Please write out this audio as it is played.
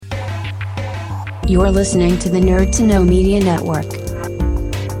You're listening to the Nerd to Know Media Network.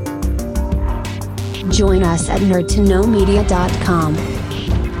 Join us at nerdtoknowmedia.com.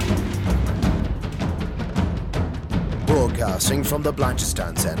 Broadcasting from the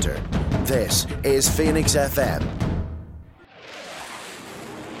Blanchistan Centre, this is Phoenix FM.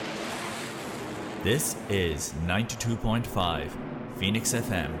 This is 92.5 Phoenix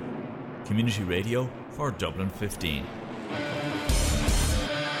FM, community radio for Dublin 15.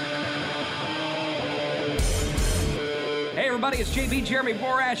 Hey everybody, it's JB Jeremy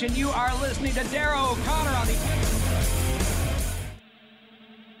Borash, and you are listening to Darrow O'Connor on the...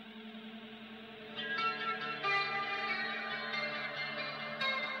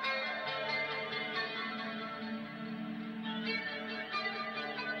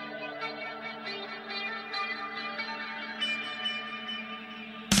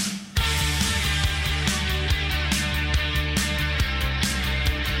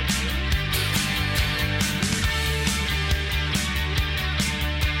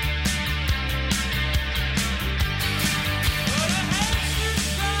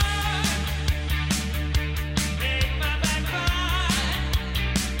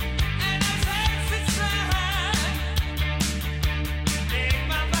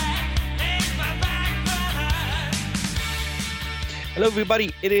 Hello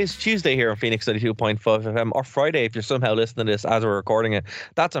everybody, it is Tuesday here on Phoenix 92.5 FM, or Friday if you're somehow listening to this as we're recording it.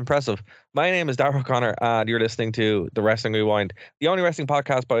 That's impressive. My name is Darrow O'Connor and you're listening to The Wrestling Rewind, the only wrestling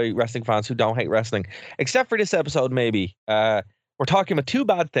podcast by wrestling fans who don't hate wrestling. Except for this episode maybe. We're talking about two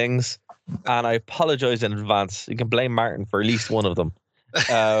bad things and I apologise in advance. You can blame Martin for at least one of them.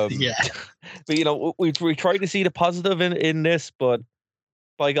 Yeah. But you know, we try to see the positive in this, but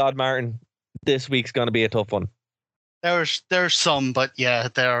by God, Martin, this week's going to be a tough one. There's some, but yeah,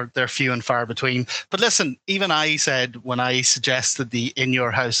 they're few and far between. But listen, even I said when I suggested the In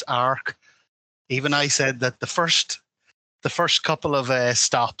Your House arc, even I said that the first couple of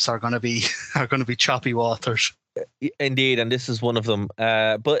stops are going to be choppy waters. Indeed, and this is one of them.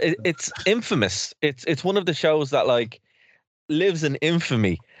 But it's infamous. It's one of the shows that like lives in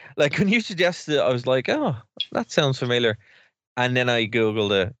infamy. Like when you suggested it, I was like, oh, that sounds familiar, and then I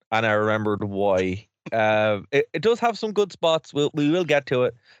googled it and I remembered why. It does have some good spots. We will get to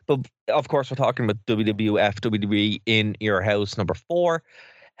it, but of course we're talking about WWE In Your House number 4.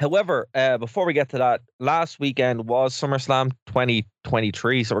 However, before we get to that, last weekend was SummerSlam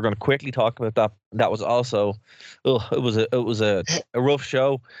 2023, so we're going to quickly talk about that. That was also, it was a rough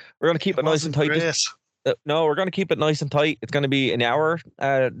show. We're going to keep it nice and tight. No, we're going to keep it nice and tight. It's going to be an hour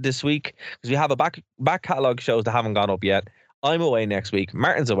this week because we have a back catalogue shows that haven't gone up yet. I'm away next week.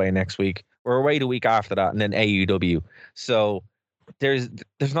 Martin's away next week. We're away the week after that, and then AEW. So there's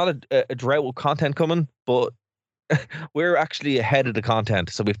not a drought of content coming, but we're actually ahead of the content.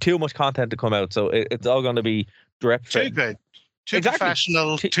 So we have too much content to come out. So it's all going to be drip. Too good, too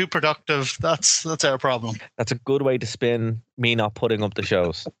professional, too productive. That's our problem. That's a good way to spin me not putting up the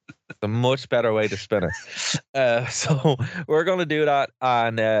shows. It's a much better way to spin it. So we're going to do that,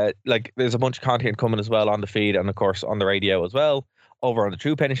 and like there's a bunch of content coming as well on the feed, and of course on the radio as well, over on the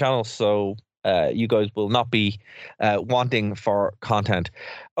True Penny channel, so you guys will not be wanting for content.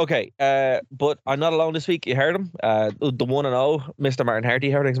 Okay, but I'm not alone this week. You heard him, the one and all, Mr. Martin Hardy.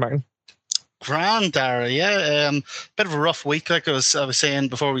 How are things, Martin? Grand, Dara. Yeah, bit of a rough week. Like I was saying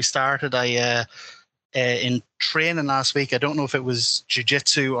before we started, I in training last week, I don't know if it was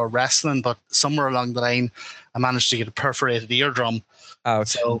jiu-jitsu or wrestling, but somewhere along the line, I managed to get a perforated eardrum. Ouch.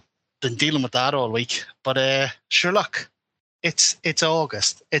 So been dealing with that all week. But sure, look. It's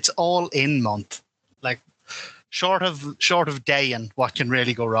August. It's all in month. Like short of day, and what can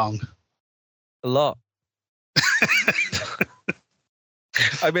really go wrong? A lot.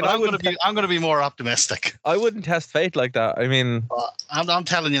 I mean, I'm going to be more optimistic. I wouldn't test fate like that. I mean, I'm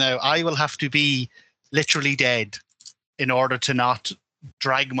telling you now, I will have to be literally dead in order to not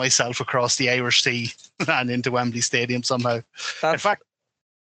drag myself across the Irish Sea and into Wembley Stadium somehow. In fact,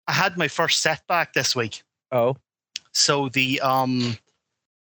 I had my first setback this week. Oh. So the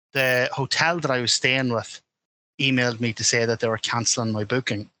hotel that I was staying with emailed me to say that they were cancelling my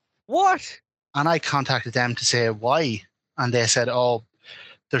booking. What? And I contacted them to say why, and they said, "Oh,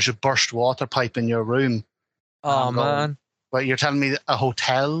 there's a burst water pipe in your room." Oh man! Well, you're telling me that a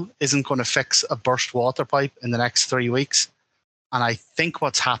hotel isn't going to fix a burst water pipe in the next 3 weeks? And I think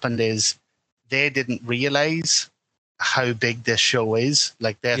what's happened is they didn't realize how big this show is.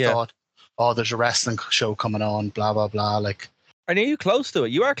 Like they thought, oh, there's a wrestling show coming on, blah, blah, blah. Like, are you close to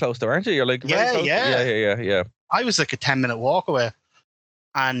it? You are close to it, aren't you? You're like, yeah. I was like a 10-minute walk away.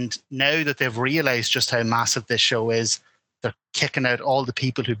 And now that they've realized just how massive this show is, they're kicking out all the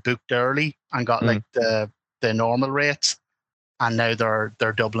people who booked early and got like the normal rates, and now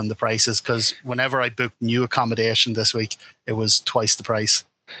they're doubling the prices, because whenever I booked new accommodation this week, it was twice the price.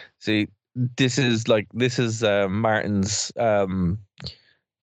 See, this is Martin's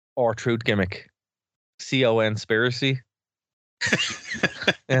R-Truth gimmick. C-O-N-spiracy.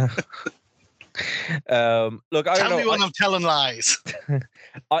 Yeah. Look, I Tell don't me know. when I'm telling lies.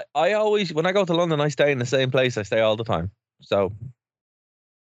 I always, when I go to London, I stay in the same place. I stay all the time. So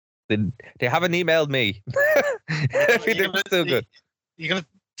they haven't emailed me. Everything's still good. You're gonna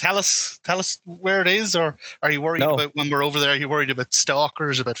tell us where it is, or are you worried about when we're over there? Are you worried about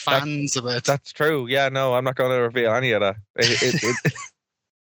stalkers, about fans, That's true. Yeah, no, I'm not going to reveal any of that.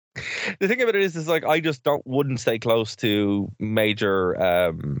 The thing about it is like I just wouldn't stay close to major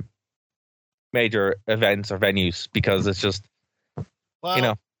events or venues, because it's just,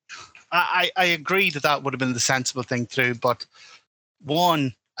 well, I agree that would have been the sensible thing to do, but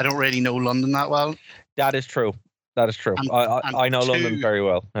one, I don't really know London that well. That is true. I know London very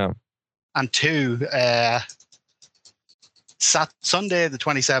well. Yeah. And two, Sunday the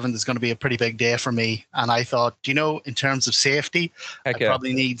 27th is going to be a pretty big day for me, and I thought, in terms of safety, I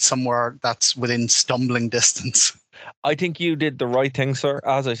probably need somewhere that's within stumbling distance. I think you did the right thing, sir.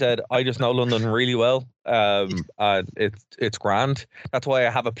 As I said, I just know London really well. It's grand. That's why I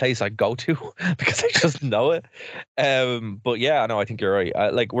have a place I go to, because I just know it. But yeah, no, I think you're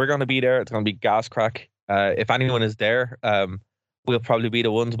right. Like, we're going to be there. It's going to be gas crack. If anyone is there, we'll probably be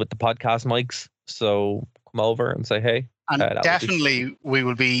the ones with the podcast mics. So come over and say hey. And definitely we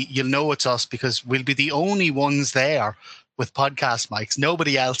will be. You'll know it's us, because we'll be the only ones there with podcast mics.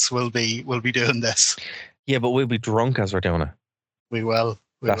 Nobody else will be doing this. Yeah, but we'll be drunk as we're doing it. We will.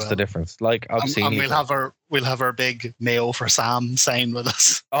 That's the difference. Like, I've seen. And we'll have our big Mayo for Sam sign with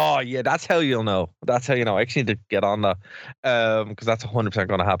us. Oh yeah, that's how you'll know. That's how you know. I actually need to get on that, because that's 100%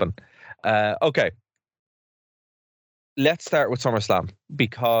 going to happen. Okay. Let's start with SummerSlam,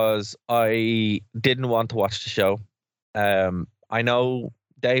 because I didn't want to watch the show. I know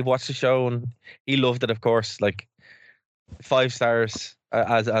Dave watched the show and he loved it, of course, like 5 stars,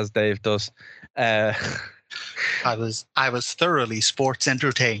 as Dave does. I was thoroughly sports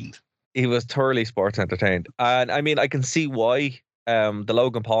entertained. He was thoroughly sports entertained, and I mean, I can see why. The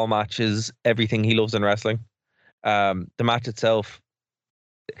Logan Paul match is everything he loves in wrestling. The match itself,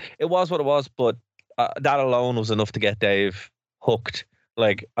 it was what it was, but that alone was enough to get Dave hooked.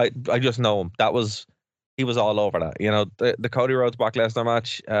 Like, I just know him. He was all over that. The Cody Rhodes Brock Lesnar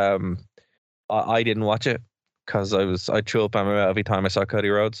match. I didn't watch it because I threw up on my mouth every time I saw Cody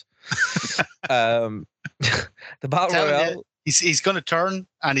Rhodes. The Battle Royale. He's going to turn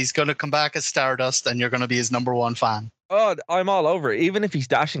and he's going to come back as Stardust, and you're going to be his number one fan. Oh, I'm all over it. Even if he's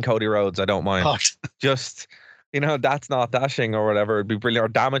dashing Cody Rhodes, I don't mind. Just, that's not dashing or whatever. It'd be brilliant. Or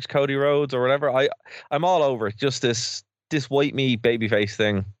damage Cody Rhodes or whatever. I'm all over it. Just this white meat babyface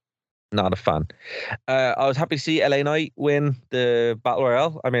thing. Not a fan. I was happy to see LA Knight win the Battle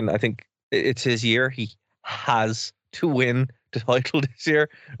Royale. I mean, I think it's his year. He has to win the title this year.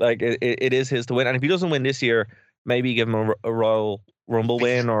 Like, it is his to win. And if he doesn't win this year, maybe give him a Royal Rumble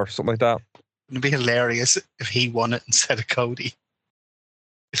win or something like that. It'd be hilarious if he won it instead of Cody.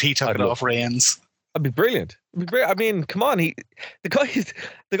 If he took it off Reigns. It'd be brilliant. I mean, come on. The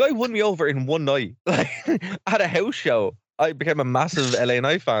guy won me over in one night. Like, at a house show, I became a massive LA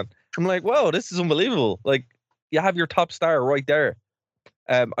Knight fan. I'm like, whoa, this is unbelievable. Like, you have your top star right there.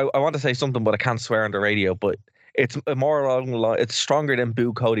 I want to say something, but I can't swear on the radio, but it's more along the line. It's stronger than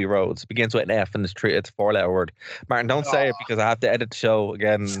Boo Cody Rhodes. It begins with an F and it's a 4-letter word. Martin, don't say it because I have to edit the show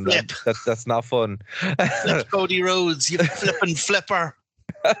again. That's not fun. Flip Cody Rhodes, you flipping flipper.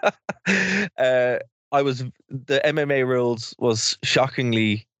 The MMA rules was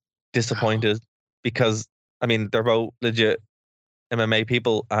shockingly disappointed because, I mean, they're both legit MMA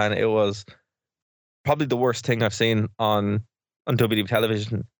people, and it was probably the worst thing I've seen on WWE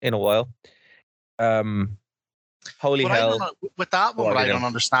television in a while. Holy hell. With that one, what I don't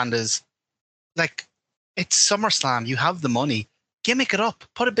understand is, like, it's SummerSlam. You have the money. Gimmick it up.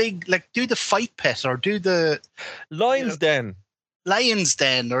 Put a big, do the fight pit or do the Lions Den.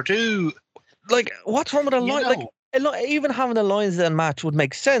 Or do... Like, what's wrong with a Lions? Like, even having a Lions Den match would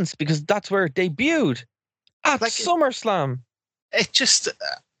make sense because that's where it debuted. At SummerSlam. It just...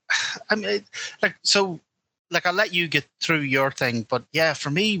 I mean, I'll let you get through your thing, but yeah, for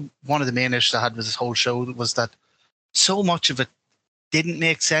me, one of the main issues I had with this whole show was that so much of it didn't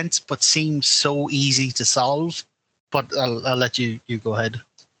make sense, but seemed so easy to solve. But I'll let you go ahead.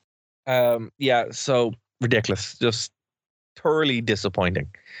 Yeah, so ridiculous, just thoroughly disappointing.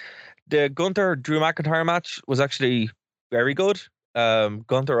 The Gunther Drew McIntyre match was actually very good.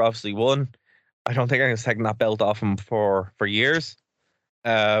 Gunther obviously won. I don't think anyone's taken that belt off him for years.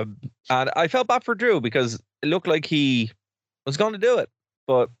 And I felt bad for Drew because it looked like he was going to do it.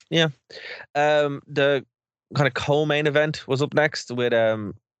 But yeah, the kind of co-main event was up next with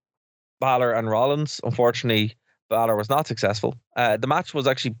Balor and Rollins. Unfortunately, Balor was not successful. The match was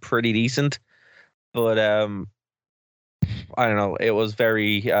actually pretty decent, but I don't know. It was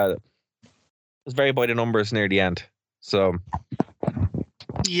very by the numbers near the end. So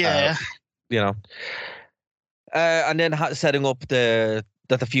yeah, and then setting up that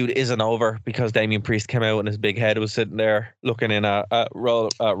the feud isn't over because Damian Priest came out and his big head was sitting there looking in at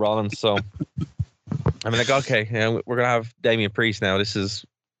Rollins. So I mean, like, okay, we're gonna have Damian Priest now. This is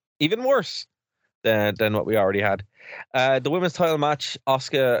even worse than what we already had. The women's title match: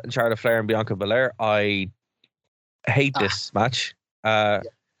 Asuka and Charlotte Flair and Bianca Belair. I hate this match because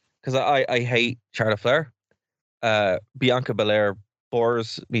I hate Charlotte Flair. Bianca Belair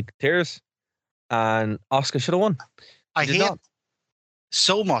bores me to tears, and Asuka should have won. I hate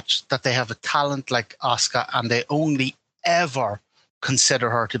so much that they have a talent like Asuka and they only ever consider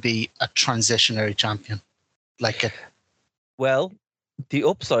her to be a transitionary champion. Well, the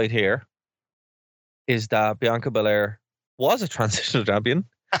upside here is that Bianca Belair was a transitional champion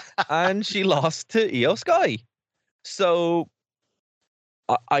and she lost to Io Sky. So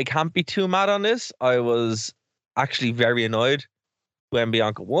I can't be too mad on this. I was actually very annoyed when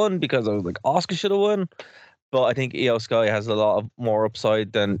Bianca won because I was like, Asuka should have won. But I think Io Sky has a lot more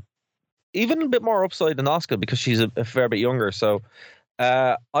upside even a bit more upside than Asuka because she's a fair bit younger. So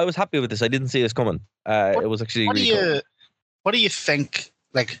I was happy with this. I didn't see this coming. It was actually what do you think,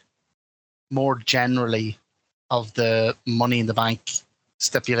 like, more generally of the Money in the Bank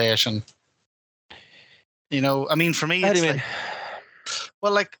stipulation? I mean, for me, it's like,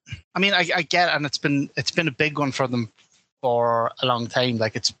 well, like, I mean, I get it, and it's been a big one for them for a long time.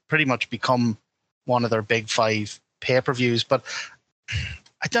 Like, it's pretty much become one of their big 5 pay-per-views, but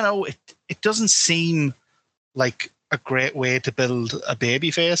I don't know. It doesn't seem like a great way to build a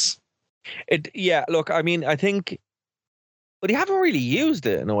baby face. Look, I mean, I think, but they haven't really used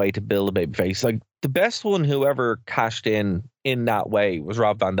it in a way to build a baby face. Like, the best one who ever cashed in that way was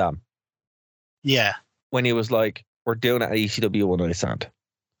Rob Van Dam. Yeah. When he was like, we're doing it at ECW one night stand.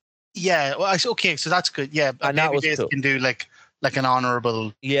 Yeah, well, okay, so that's good. Yeah, and that was cool. Can do like an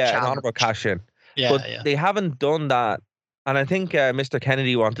honorable an honorable cash in. Yeah, but they haven't done that. And I think Mr.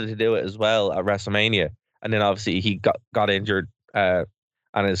 Kennedy wanted to do it as well at WrestleMania. And then obviously he got injured and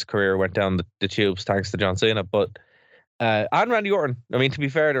his career went down the tubes thanks to John Cena. But and Randy Orton. I mean, to be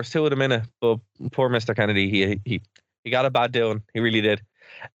fair, there's 2 of them in it. But poor Mr. Kennedy, he got a bad doing. He really did.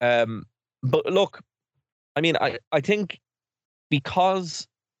 But look, I mean, I think because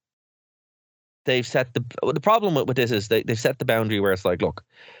they've set the problem with this is they've set the boundary where it's like, look,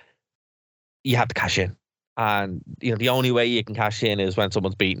 you have to cash in. And the only way you can cash in is when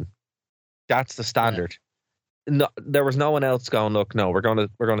someone's beaten. That's the standard. Yeah. No, there was no one else going, look, no, we're going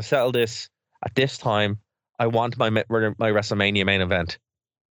to settle this at this time. I want my WrestleMania main event,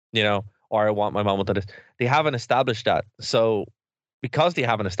 or I want my moment of this. They haven't established that. So because they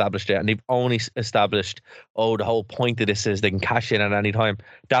haven't established it and they've only established, the whole point of this is they can cash in at any time,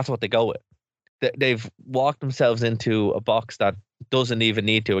 that's what they go with. They've walked themselves into a box that doesn't even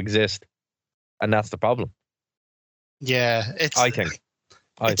need to exist. And that's the problem. Yeah, I think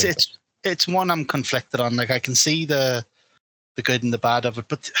it's one I'm conflicted on. Like, I can see the good and the bad of it,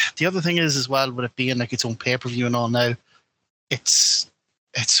 but the other thing is as well, with it being like its own pay-per-view and all now, it's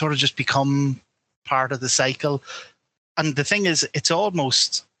sort of just become part of the cycle. And the thing is, it's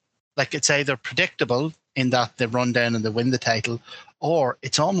almost like it's either predictable in that they run down and they win the title, or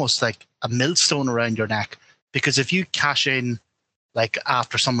it's almost like a millstone around your neck, because if you cash in like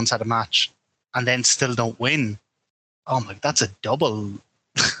after someone's had a match and then still don't win, that's a double.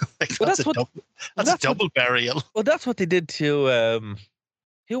 That's a double burial. Well, that's what they did to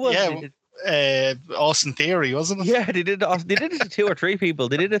who was it? Austin Theory, wasn't it? Yeah, they did it to 2 or 3 people.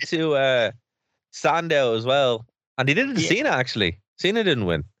 They did it to Sandow as well, and they did it to Cena. Actually, Cena didn't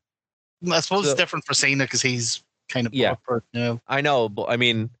win. I suppose it's different for Cena because he's kind of corporate now. I know, but I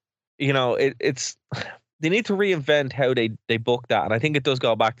mean, it's they need to reinvent how they book that, and I think it does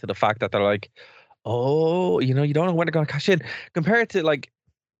go back to the fact that they're like, you don't know when they're going to cash in. Compared to, like,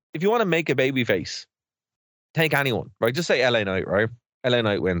 if you want to make a baby face, take anyone, right? Just say LA Knight, right? LA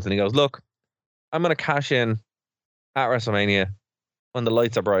Knight wins, and he goes, look, I'm going to cash in at WrestleMania when the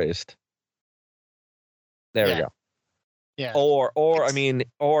lights are brightest. There we go. Yeah. Or I mean,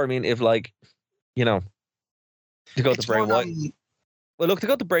 if, like, to go to Bray Wyatt. Well, look, to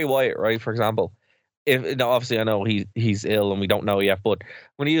go to Bray Wyatt, right? For example, if now obviously I know he's ill and we don't know yet, but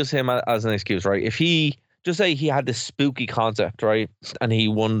when you use him as an excuse, right? If he just say he had this spooky concept, right, and he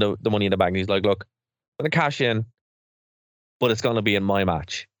won the Money in the Bank, and he's like, look, I'm gonna cash in, but it's gonna be in my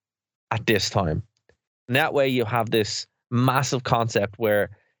match at this time. And that way you have this massive concept where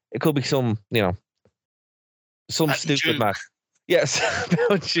it could be some stupid match. Yes,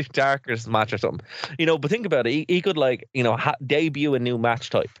 Darker's match or something. But think about it. He could debut a new match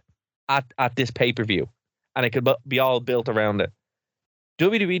type at this pay-per-view, and it could be all built around it.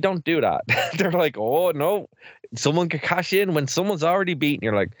 WWE don't do that. They're like, oh no, someone could cash in when someone's already beaten.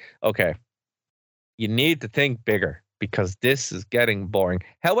 You're like, okay, you need to think bigger because this is getting boring.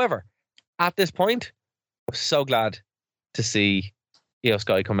 However, at this point, I'm so glad to see Io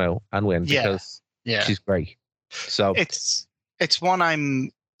Sky come out and win because she's great. So it's one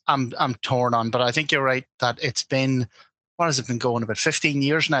I'm torn on, but I think you're right that it's been, what has it been going, about 15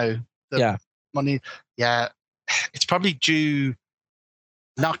 years now? Money, it's probably due,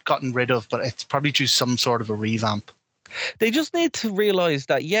 not gotten rid of, but it's probably due some sort of a revamp. They just need to realize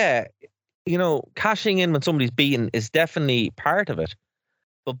that, cashing in when somebody's beaten is definitely part of it,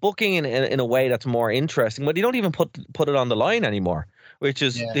 but booking in a way that's more interesting. But you don't even put it on the line anymore, which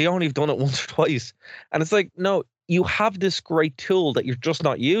is they only have done it once or twice, and it's like, no, you have this great tool that you're just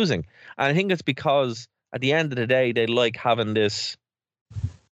not using. And I think it's because at the end of the day, they like having this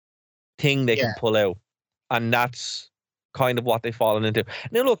thing they can pull out, and that's kind of what they've fallen into.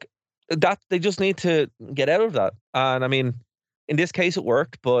 Now, look, that they just need to get out of that. And I mean, in this case, it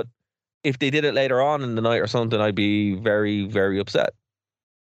worked, but if they did it later on in the night or something, I'd be very, very upset.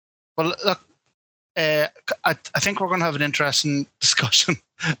 Well, look, I think we're going to have an interesting discussion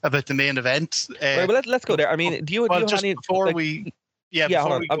about the main event. Right, well, let's go there. I mean, do you have any... Before we go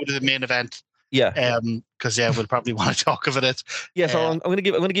to the main event, because we'll probably want to talk about it. So I'm going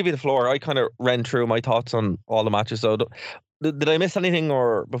to give you the floor. I kind of ran through my thoughts on all the matches. So did I miss anything,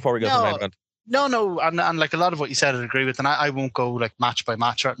 or before we go to the main event? No, and like a lot of what you said, I agree with, and I won't go like match by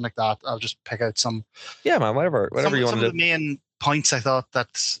match or anything like that. I'll just pick out some. Yeah, man, whatever you want to do. Some of the main points I thought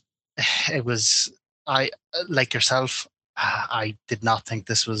that it was. I like yourself. I did not think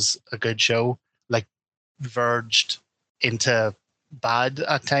this was a good show. Like, verged into bad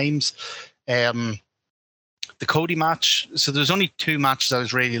at times. The Cody match. So there's only two matches I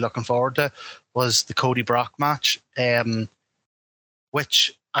was really looking forward to. Was the Cody Brock match,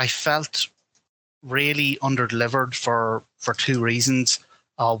 which I felt really underdelivered for two reasons.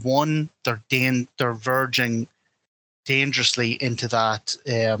 One, they're verging dangerously into that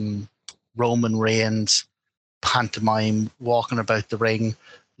Roman Reigns pantomime, walking about the ring,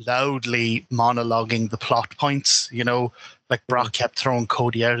 loudly monologuing the plot points. Like Brock kept throwing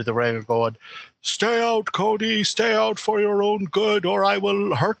Cody out of the ring and going, "Stay out, Cody, stay out for your own good, or I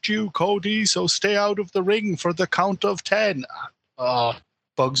will hurt you, Cody, so stay out of the ring for the count of 10.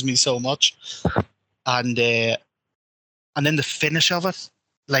 Bugs me so much. And then the finish of it,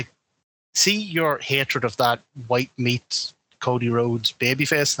 like, see your hatred of that white meat Cody Rhodes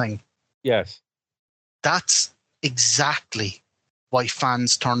babyface thing. Yes. That's exactly why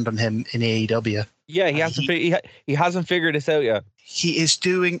fans turned on him in AEW. Yeah, he hasn't figured this out yet. He is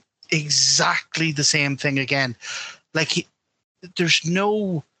doing exactly the same thing again. Like, there's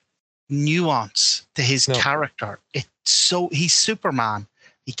no nuance to his character. He's Superman.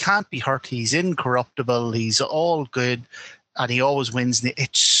 He can't be hurt. He's incorruptible. He's all good, and he always wins.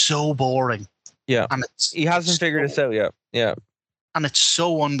 It's so boring. Yeah, and he hasn't figured this out yet. Yeah, and it's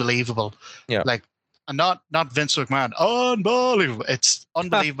so unbelievable. Yeah, like, and not Vince McMahon. Unbelievable. It's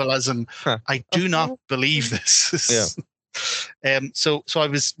unbelievable as in I do not believe this. Yeah. So I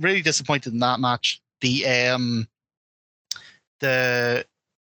was really disappointed in that match. The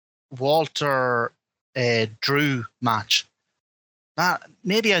Walter Drew match.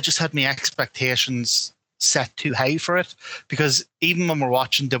 Maybe I just had my expectations set too high for it, because even when we're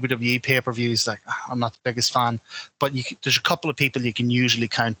watching WWE pay-per-views, like, I'm not the biggest fan, but there's a couple of people you can usually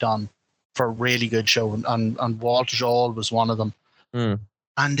count on for a really good show, and Walter All was one of them. And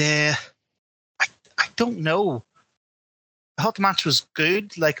I don't know. I thought the match was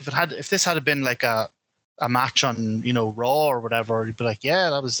good. Like, if this had been like a match on Raw or whatever, you'd be like,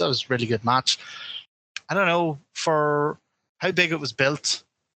 yeah, that was a really good match. I don't know, for how big it was built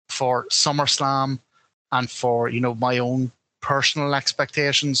for SummerSlam and for my own personal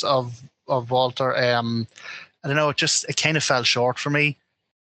expectations of Walter. I don't know. It kind of fell short for me,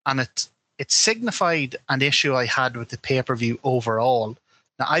 and it signified an issue I had with the pay-per-view overall.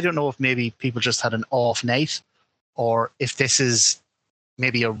 Now, I don't know if maybe people just had an off night, or if this is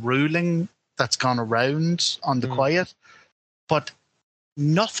maybe a ruling that's gone around on the quiet, but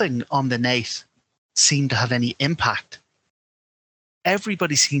nothing on the night seem to have any impact.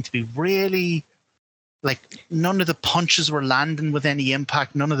 Everybody seemed to be really, like, none of the punches were landing with any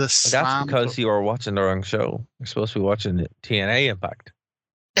impact. None of the slams. That's because you are watching the wrong show. You're supposed to be watching TNA Impact.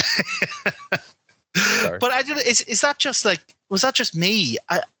 But I did. Is that just like? Was that just me?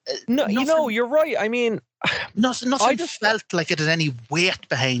 No, nothing, you're right. I mean, nothing just felt like it had any weight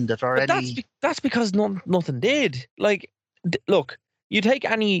behind it or any. That's because nothing did. Like, look, you take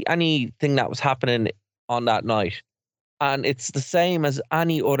anything that was happening on that night, and it's the same as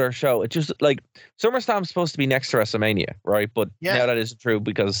any other show. It's just like SummerSlam's supposed to be next to WrestleMania, right? But now that isn't true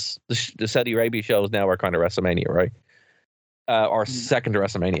because the Saudi Arabia shows now are kind of WrestleMania, right? Or second to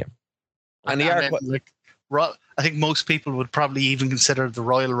WrestleMania. And I think most people would probably even consider the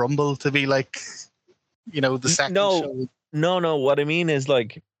Royal Rumble to be like, the second show. No. What I mean is,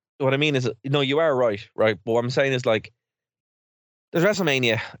 you are right? But what I'm saying is, like, there's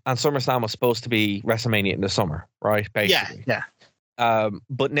WrestleMania and SummerSlam was supposed to be WrestleMania in the summer, right? Basically. Yeah.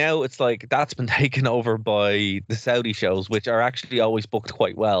 But now it's like that's been taken over by the Saudi shows, which are actually always booked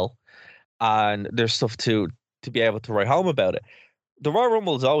quite well, and there's stuff to be able to write home about it. The Royal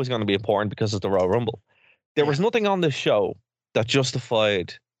Rumble is always going to be important because of the Royal Rumble. There was nothing on this show that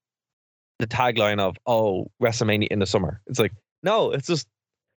justified the tagline of, WrestleMania in the summer. It's like, no, it's just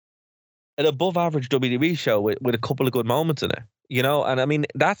an above average WWE show with a couple of good moments in it, And I mean,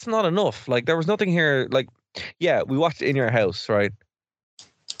 that's not enough. Like, there was nothing here. Like, yeah, we watched it in your house, right?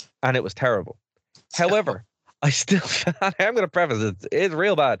 And it was terrible. However, I'm going to preface it's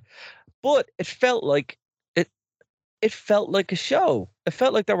real bad, but it felt like it felt like a show. It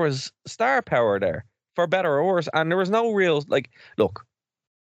felt like there was star power there, for better or worse. And there was no real, like, look,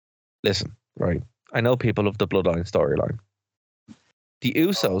 listen, right? I know people love the Bloodline storyline. The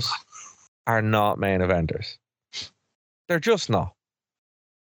Usos are not main eventers. They're just not.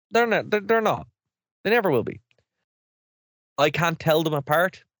 They're not. They're not. They never will be. I can't tell them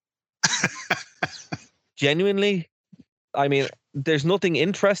apart. Genuinely. I mean, there's nothing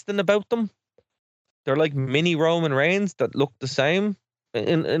interesting about them. They're like mini Roman Reigns that look the same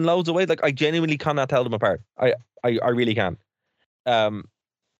in loads of ways. Like, I genuinely cannot tell them apart. I really can. And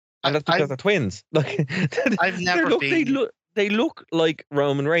that's because they're twins. Like, I've never been. They look like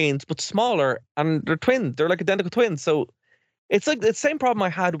Roman Reigns, but smaller, and they're twins. They're like identical twins. So it's like the same problem I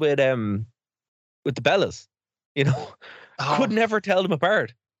had with the Bellas. Could never tell them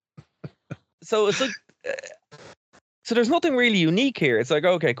apart. So it's like. So there's nothing really unique here. It's like,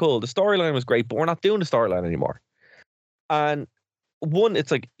 okay, cool. The storyline was great, but we're not doing the storyline anymore. And one,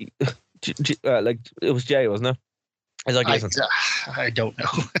 it's like, like it was Jay, wasn't it? It's like, listen, I don't know.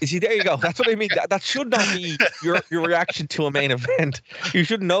 See, there you go. That's what I mean. That should not be your reaction to a main event. You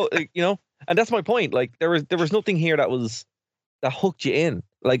should know, and that's my point. Like, there was nothing here that hooked you in.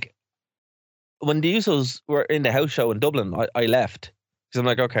 Like, when the Usos were in the house show in Dublin, I left because I'm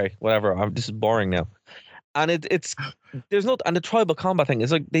like, okay, whatever. This is boring now. And it's there's not, and the tribal combat thing is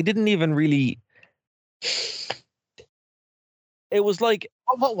like they didn't even really. It was like,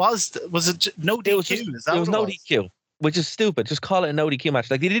 what was it? No DQ? It was no DQ, which is stupid. Just call it a no DQ match.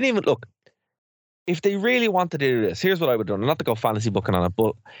 Like, they didn't even look. If they really wanted to do this, here's what I would have done. Not to go fantasy booking on it,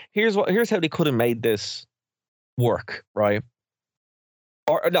 but here's how they could have made this work, right?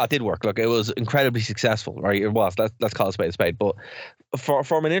 Or no, it did work. Look, it was incredibly successful, right? It was. Let's call it a spade. But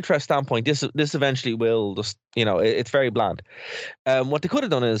from an interest standpoint, this eventually will just, it's very bland. What they could have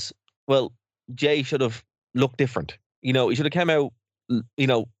done is, well, Jay should have looked different. He should have come out,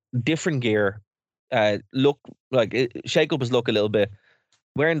 different gear, look like shake up his look a little bit,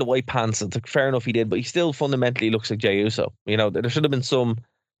 wearing the white pants. It's like, fair enough, he did, but he still fundamentally looks like Jey Uso. There should have been some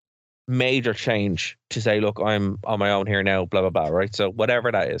major change to say, look, I'm on my own here now, blah blah blah, right? So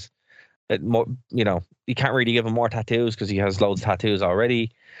whatever that is, you can't really give him more tattoos because he has loads of tattoos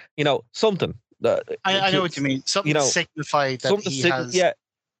already. Something. I know what you mean. Something to signify that he has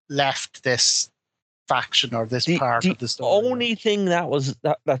left this faction or this part of the story. The only thing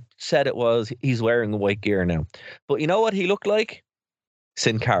that said it was he's wearing the white gear now. But you know what he looked like?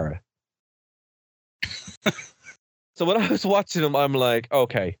 Sin Cara. So when I was watching him, I'm like,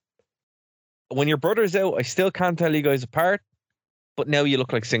 okay, when your brother's out, I still can't tell you guys apart, but now you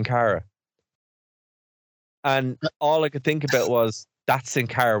look like Sin Cara. And all I could think about was, that's Sin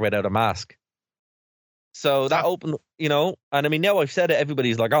Cara without a mask. So that opened, and I mean, now I've said it,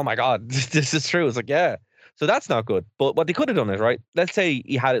 everybody's like, oh my God, this is true. It's like, yeah. So that's not good. But what they could have done is, right, let's say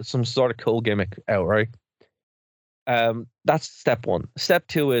he had some sort of cool gimmick out, right? That's step one. Step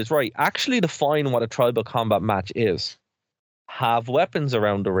two is, right, actually define what a tribal combat match is. Have weapons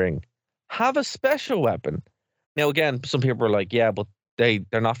around the ring. Have a special weapon. Now, again, some people are like, yeah, but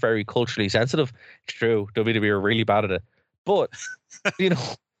they're not very culturally sensitive. It's true. WWE are really bad at it. But, you know,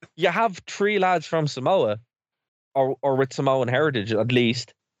 you have 3 lads from Samoa or with Samoan heritage, at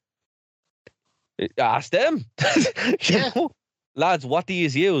least. Ask them. You know? Lads, what do you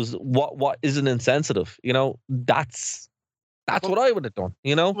use? What isn't insensitive? You know, that's what I would have done,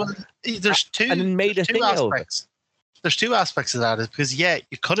 you know? Well, there's two, and then made a thing out of it. There's 2 aspects of that. Because, yeah,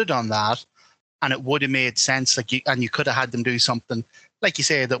 you could have done that and it would have made sense. And you could have had them do something, like you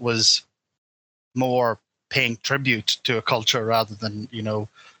say, that was more paying tribute to a culture rather than, you know,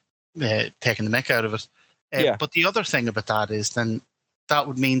 taking the mick out of it. But the other thing about that is then that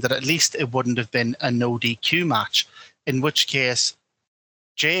would mean that at least it wouldn't have been a no DQ match, in which case,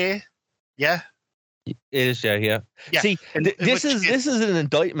 Jay, yeah. It is Jay, yeah. See, this is an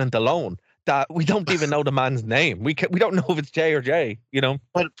indictment alone that we don't even know the man's name. We don't know if it's Jay or Jay, you know.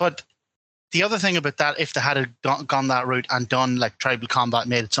 But the other thing about that, if they had gone that route and done like Tribal Combat,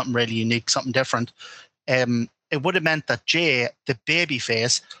 made it something really unique, something different, it would have meant that Jay, the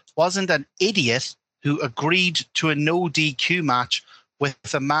babyface, wasn't an idiot who agreed to a no DQ match with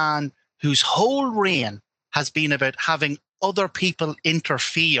a man whose whole reign has been about having other people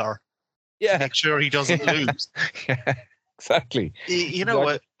interfere to make sure he doesn't lose. Yeah, exactly. You know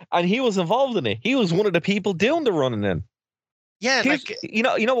what? And he was involved in it. He was one of the people doing the running in. Yeah, you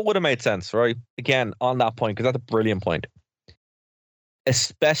know what would have made sense, right? Again, on that point, because that's a brilliant point. A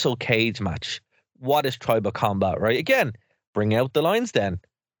special cage match. What is Tribal Combat, right? Again, bring out the lines then.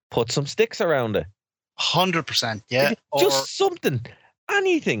 Put some sticks around it. 100%, yeah. Just something.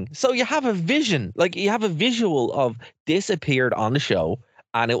 Anything. So you have a vision. Like, you have a visual of this appeared on the show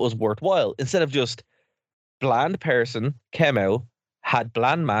and it was worthwhile. Instead of just bland person came out, had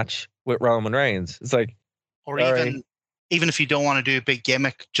bland match with Roman Reigns. It's like... Or even if you don't want to do a big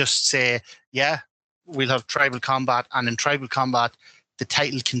gimmick, just say, yeah, we'll have Tribal Combat, and in Tribal Combat, the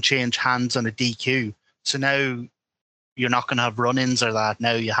title can change hands on a DQ. So now you're not going to have run-ins or that.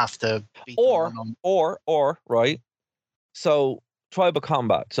 Now you have to beat them or right. So Tribal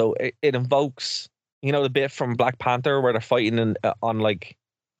Combat. So it invokes, you know, the bit from Black Panther where they're fighting in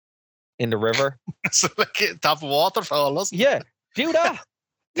the river. So like top waterfall, wasn't it? Yeah, do that.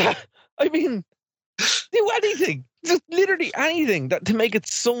 I mean, do anything. Just literally anything to make it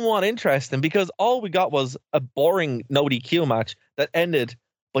somewhat interesting, because all we got was a boring no DQ match that ended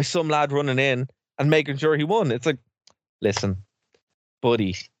by some lad running in and making sure he won. It's like, listen,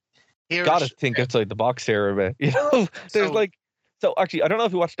 buddy, gotta think outside the box here a bit. You know, there's so actually, I don't know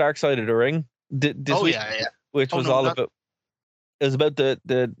if you watched Dark Side of the Ring this week, which was all about. It was about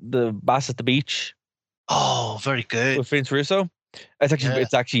the bass at the beach. Oh, very good. With Vince Russo.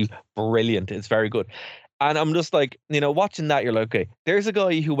 It's actually brilliant. It's very good. And I'm just like, you know, watching that, you're like, okay, there's a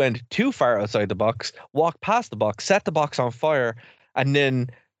guy who went too far outside the box, walked past the box, set the box on fire, and then,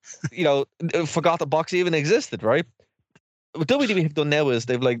 you know, forgot the box even existed, right? What WWE have done now is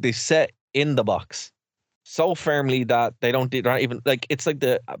they set in the box so firmly that they're not even, like, it's like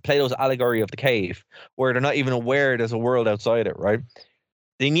the Plato's allegory of the cave, where they're not even aware there's a world outside it, right?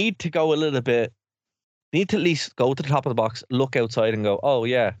 They need to go a little bit, need to at least go to the top of the box, look outside and go, oh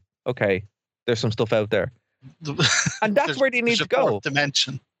yeah, okay, there's some stuff out there. And that's where they need to go.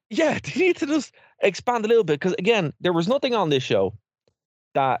 Dimension. Yeah, they need to just expand a little bit, because again, there was nothing on this show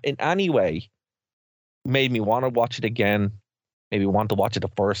that in any way made me want to watch it again, maybe want to watch it the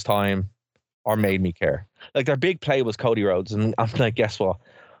first time, or made me care. Like, their big play was Cody Rhodes, and I'm like, guess what?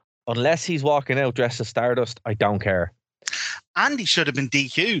 Unless he's walking out dressed as Stardust, I don't care. And he should have been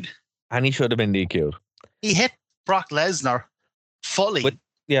DQ'd. He hit Brock Lesnar fully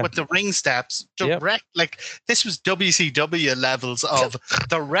with the ring steps direct. Like, this was WCW levels of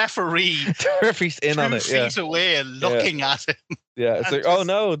the referee. The referee's in on it. 2 feet away and looking at him. Yeah, it's like, oh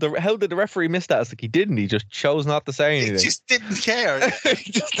no, how did the referee miss that? It's like, he didn't. He just chose not to say anything. He just didn't care.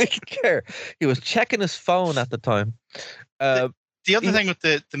 He just didn't care. He was checking his phone at the time. The other thing with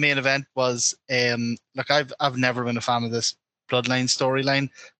the main event was, look, I've never been a fan of this Bloodline storyline.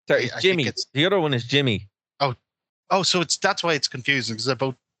 Sorry, it's Jimmy. The other one is Jimmy. Oh, so that's why it's confusing, because they're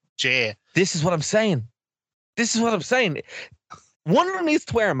both Jay. This is what I'm saying. One of them needs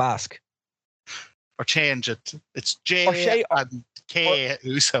to wear a mask. Or change it. It's Jay and K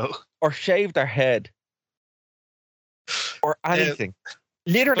Uso. Or shave their head. Or anything.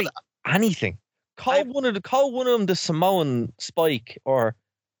 Literally anything. Call one of them the Samoan Spike or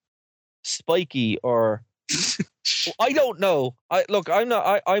Spiky or I don't know. I'm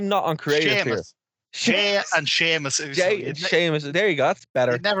not on creative Sheamus. here. Jay and Sheamus. Jay and Sheamus. There you go. That's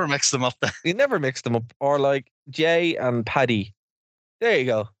better. You never mix them up. You never mix them up. Or like Jay and Paddy. There you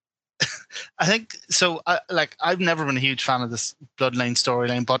go. I think so. I've never been a huge fan of this Bloodline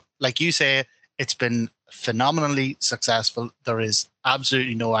storyline, but like you say, it's been phenomenally successful. There is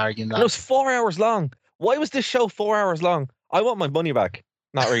absolutely no arguing And that. it was 4 hours long. Why was this show 4 hours long? I want my money back.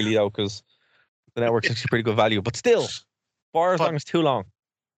 Not really though, because the network's actually pretty good value. But still, 4 hours long is too long.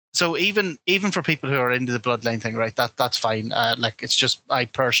 So even for people who are into the Bloodline thing, right? That's fine. Like it's just I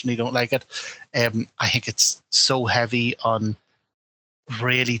personally don't like it. I think it's so heavy on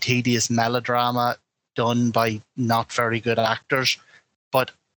really tedious melodrama done by not very good actors.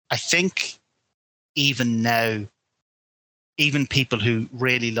 But I think even now, even people who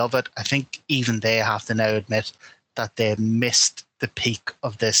really love it, I think even they have to now admit that they missed the peak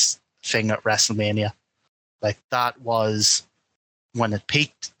of this thing at WrestleMania. Like that was when it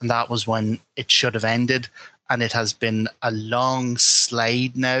peaked, and that was when it should have ended. And it has been a long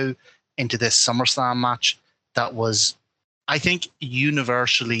slide now into this SummerSlam match that was, I think,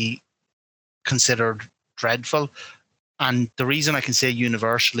 universally considered dreadful. And the reason I can say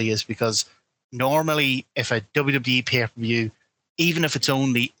universally is because normally if a WWE pay-per-view, even if it's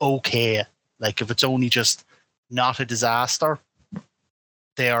only okay, like if it's only just not a disaster,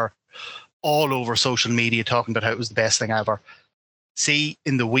 they are all over social media talking about how it was the best thing ever. See,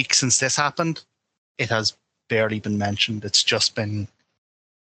 in the week since this happened, it has barely been mentioned. It's just been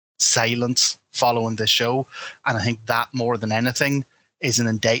silence following this show. And I think that more than anything is an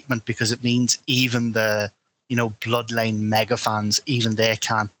indictment, because it means even the, Bloodline mega fans, even they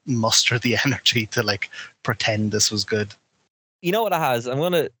can't muster the energy to like pretend this was good. You know what it has? I'm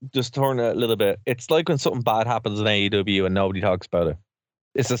going to just turn it a little bit. It's like when something bad happens in AEW and nobody talks about it.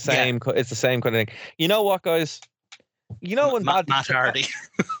 It's the same. Yeah. It's the same kind of thing. You know what, guys? You know when Matt Hardy.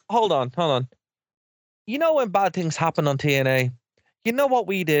 Hold on. You know when bad things happen on TNA? You know what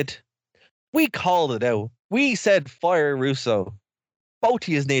we did? We called it out. We said fire Russo. Both of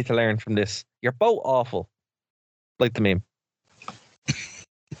you need to learn from this. You're both awful. Like the meme.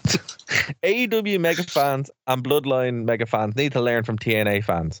 AEW mega fans and Bloodline mega fans need to learn from TNA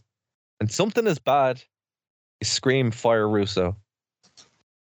fans. And something is bad, you scream fire Russo.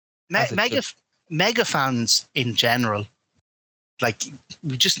 Mega fans in general, like,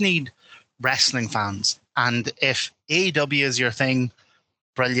 we just need wrestling fans. And if AEW is your thing,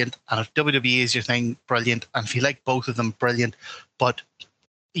 brilliant. And if WWE is your thing, brilliant. And if you like both of them, brilliant. But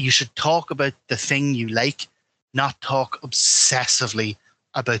you should talk about the thing you like, not talk obsessively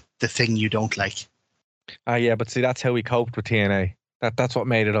about the thing you don't like. Yeah, but see, that's how we coped with TNA. That's what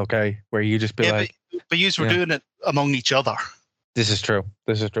made it okay, where you just be like... But you were doing it among each other. This is true.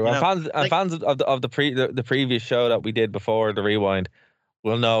 Fans of the previous show that we did before the rewind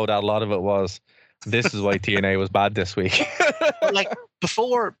will know that a lot of it was, this is why TNA was bad this week. Like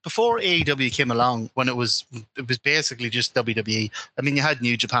before AEW came along, when it was basically just WWE. I mean, you had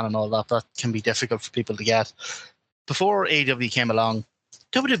New Japan and all that. That can be difficult for people to get. Before AEW came along,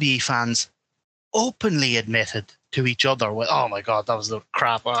 WWE fans openly admitted to each other, well, oh my God, that was the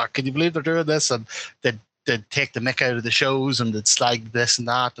crap. Oh, can you believe they're doing this? And they'd take the mick out of the shows and they'd slag this and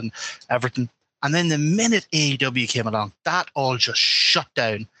that and everything. And then the minute AEW came along, that all just shut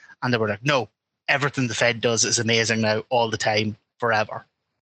down. And they were like, no, everything the Fed does is amazing now, all the time, forever.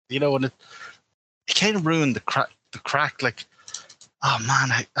 And it kind of ruined the crack. Like, oh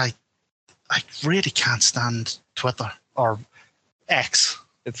man, I really can't stand Twitter or X.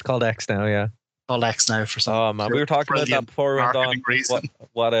 It's called X now, yeah. Called X now for some. Oh man, we were talking about that before we went on.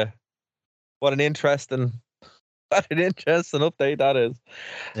 What an interesting update that is.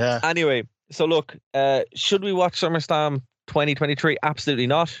 Yeah. Anyway, so look, should we watch SummerSlam 2023? Absolutely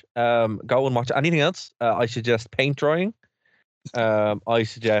not. Go and watch anything else. I suggest paint drying. I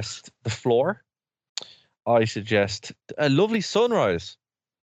suggest The Floor. I suggest a lovely sunrise,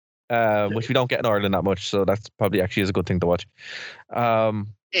 which we don't get in Ireland that much, so that's probably actually is a good thing to watch.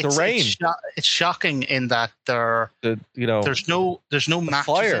 The rain. It's shocking in that there's no matches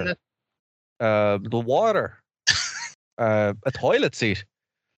fire in it. The water, a toilet seat.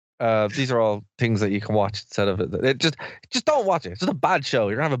 These are all things that you can watch instead of it. Just don't watch it. It's just a bad show.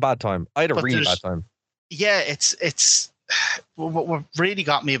 You're gonna have a bad time. I had a really bad time. Yeah, it's what really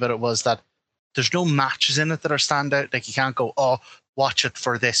got me about it was that there's no matches in it that are standout. Like, you can't go, oh, watch it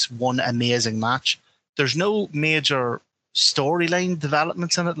for this one amazing match. There's no major storyline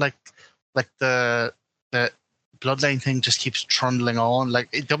developments in it. Like the Bloodline thing just keeps trundling on.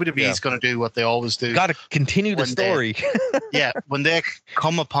 Like, WWE is going to do what they always do. Got to continue the story. When they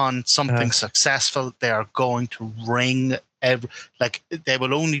come upon something successful, they are going to wring they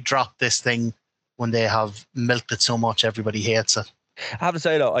will only drop this thing when they have milked it so much everybody hates it. I have to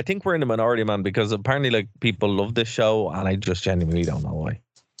say though, I think we're in the minority, man, because apparently like people love this show, and I just genuinely don't know why.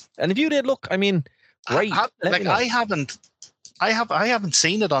 And if you did, look, I mean, great. Let me know. I haven't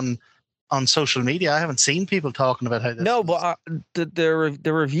seen it on social media. I haven't seen people talking about how this. No, but the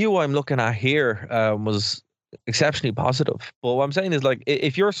review I'm looking at here was exceptionally positive. But what I'm saying is, like,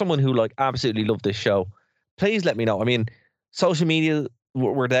 if you're someone who like absolutely loved this show, please let me know. I mean, social media,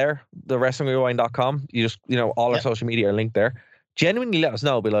 we're there. The WrestlingRewind.com. You just, all our social media are linked there. Genuinely let us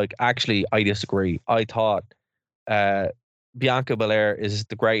know. Be like, actually, I disagree. I thought Bianca Belair is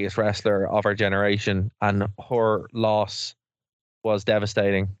the greatest wrestler of our generation, and her loss was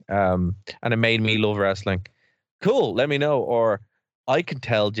devastating. And it made me love wrestling. Cool. Let me know. Or I can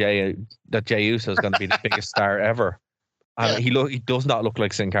tell Jay that Jey Uso is going to be the biggest star ever. And he does not look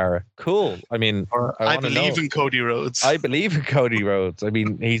like Sin Cara. Cool. I mean, I believe in Cody Rhodes. I believe in Cody Rhodes. I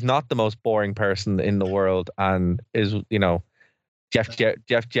mean, he's not the most boring person in the world, and is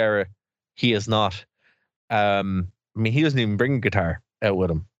Jeff Jarrett. He is not. I mean, he doesn't even bring a guitar out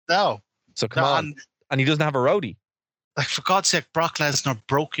with him. No. So come on. And he doesn't have a roadie. Like, for God's sake, Brock Lesnar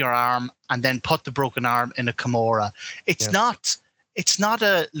broke your arm and then put the broken arm in a Kimura. It's not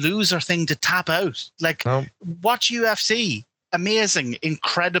a loser thing to tap out. Like, watch UFC. Amazing,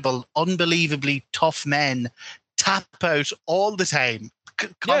 incredible, unbelievably tough men tap out all the time,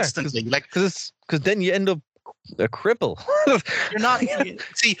 constantly. Because then you end up a cripple. You're not.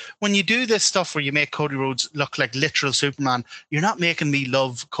 See, when you do this stuff where you make Cody Rhodes look like literal Superman, you're not making me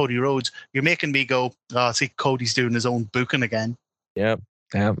love Cody Rhodes. You're making me go, oh, see, Cody's doing his own booking again. Yeah.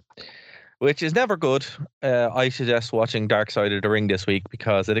 Which is never good. I suggest watching Dark Side of the Ring this week,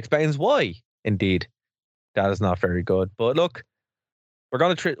 because it explains why, indeed, that is not very good. But look,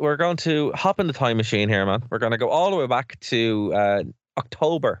 we're going to hop in the time machine here, man. We're going to go all the way back to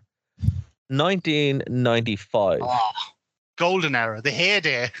October 1995. Oh, golden era, the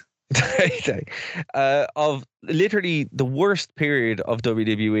heyday. Of literally the worst period of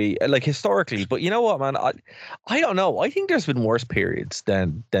WWE, like historically. But you know what, man? I don't know. I think there's been worse periods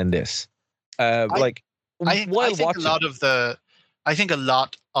than this. I think a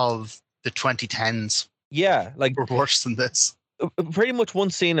lot of the 2010s, were worse than this. Pretty much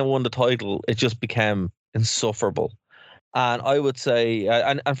once Cena won the title, it just became insufferable. And I would say,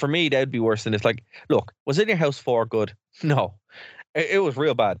 and for me, that would be worse than this. Like, look, was In Your House 4 good? No, it was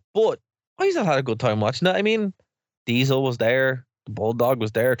real bad. But I still had a good time watching it. I mean, Diesel was there, the Bulldog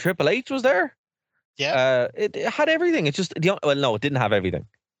was there, Triple H was there. Yeah, it had everything. It just no, it didn't have everything.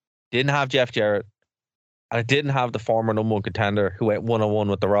 It didn't have Jeff Jarrett, and it didn't have the former number one contender who went 1-on-1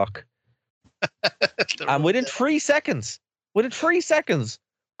 with The Rock. And within 3 seconds,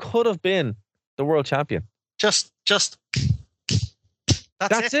 could have been the world champion. That's it.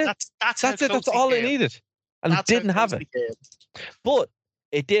 That's it. That's all it needed. And it didn't have it. But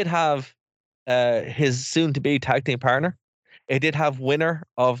it did have his soon-to-be tag team partner. It did have winner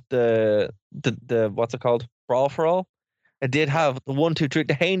of the what's it called? Brawl for All. It did have the 1, 2, 3,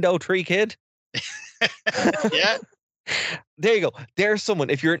 the Hando 3 kid. Yeah. There you go. There's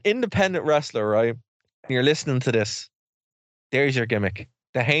someone. If you're an independent wrestler, right, and you're listening to this, there's your gimmick.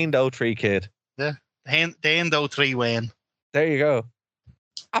 The Hando 3 kid. Yeah. The Hando 3 Wayne. There you go.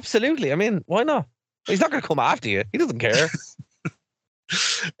 Absolutely. I mean, why not? He's not going to come after you. He doesn't care.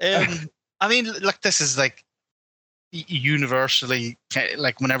 I mean, like, this is like universally,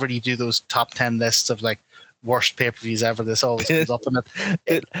 like, whenever you do those top 10 lists of like worst pay-per-views ever, this always comes up in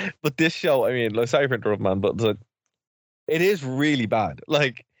it. But this show, I mean, like, sorry for interrupting, man, but it is really bad.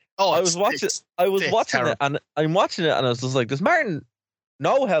 Like, I was watching it, and I'm watching it, and I was just like, does Martin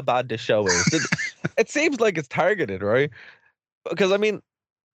know how bad this show is? It seems like it's targeted, right? Because I mean,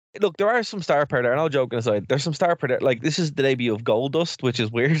 look, there are some star power there, and all joking aside, there's some star power there. Like, this is the debut of Goldust, which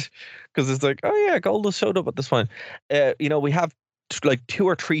is weird, because it's like, oh yeah, Goldust showed up at this point. We have like 2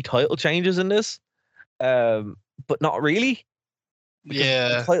 or 3 title changes in this, but not really.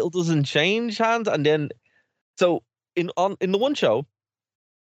 Yeah, the title doesn't change hands, and then so in the one show,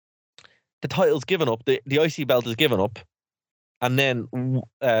 the title's given up, the IC belt is given up, and then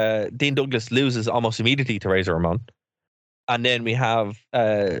Dean Douglas loses almost immediately to Razor Ramon. And then we have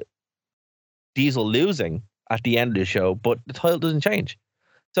Diesel losing at the end of the show, but the title doesn't change.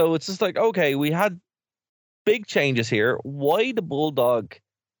 So it's just like, okay, we had big changes here. Why the Bulldog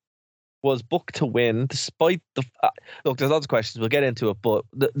was booked to win, despite the... look, there's lots of questions. We'll get into it, but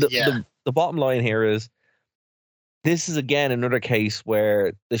the bottom line here is, this is, again, another case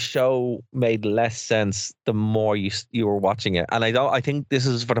where the show made less sense the more you were watching it. And I think this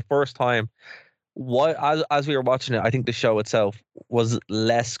is for the first time... as we were watching it, I think the show itself was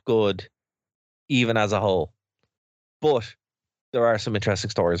less good, even as a whole. But there are some interesting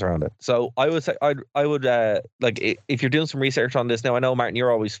stories around it. So I would say I would if you're doing some research on this now. I know, Martin,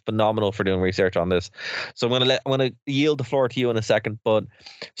 you're always phenomenal for doing research on this. So I'm gonna yield the floor to you in a second. But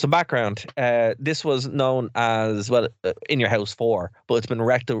some background. This was known as In Your House 4, but it's been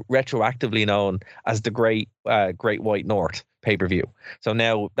retroactively known as the Great White North pay-per-view. So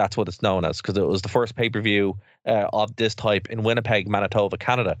now that's what it's known as, because it was the first pay-per-view of this type in Winnipeg, Manitoba,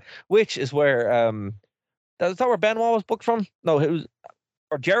 Canada, which is where is that where Benoit was booked from? No, it was,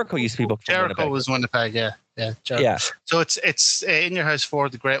 or Jericho used to be booked from. Jericho Winnipeg. was Winnipeg, yeah. Jericho. Yeah. So it's In Your House 4,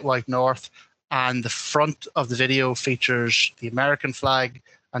 the Great White North, and the front of the video features the American flag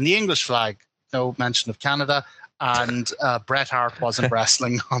and the English flag. No mention of Canada, and Bret Hart wasn't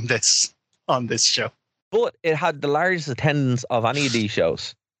wrestling on this show. But it had the largest attendance of any of these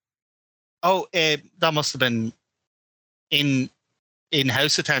shows. Oh, that must have been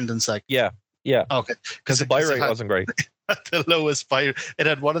in-house attendance, like. Yeah. Okay, because the buy rate wasn't great. The lowest buy, it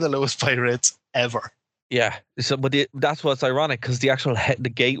had one of the lowest buy rates ever. Yeah. So, but that's what's ironic, because the actual the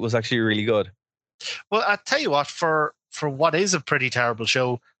gate was actually really good. Well, I tell you what, for what is a pretty terrible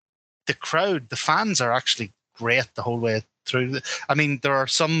show, the crowd, the fans are actually great the whole way through. I mean, there are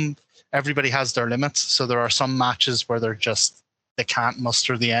some. Everybody has their limits, so there are some matches where they can't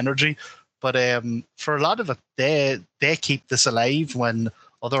muster the energy. But for a lot of it, they keep this alive when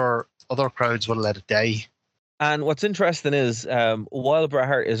other crowds will let it die. And what's interesting is, while Bret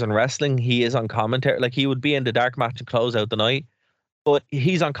Hart isn't wrestling, he is on commentary. Like, he would be in the dark match and close out the night, but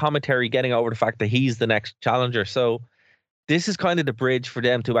he's on commentary getting over the fact that he's the next challenger. So this is kind of the bridge for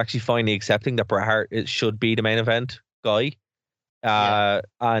them to actually finally accepting that Bret Hart should be the main event guy. And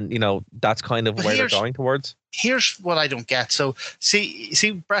that's kind of where they're going towards. Here's what I don't get. So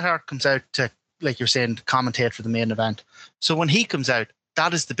see, Bret Hart comes out to, like you're saying, to commentate for the main event. So when he comes out,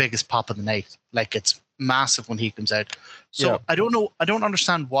 that is the biggest pop of the night. Like, it's massive when he comes out. So I don't know. I don't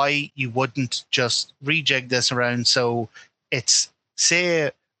understand why you wouldn't just rejig this around. So it's,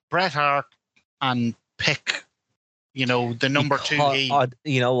 say, Bret Hart and pick, the number two.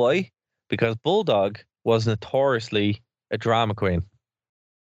 You know why? Because Bulldog was notoriously a drama queen,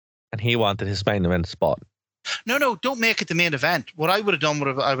 and he wanted his main event spot. No, don't make it the main event. What I would have done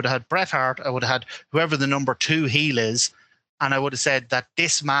I would have had Bret Hart. I would have had whoever the number 2 heel is. And I would have said that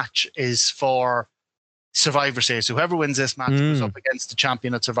this match is for Survivor Series. Whoever wins this match goes up against the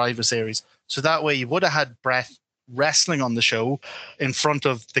champion at Survivor Series. So that way you would have had Bret wrestling on the show in front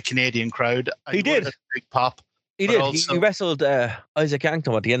of the Canadian crowd. He did. A big pop. He did. He wrestled Isaac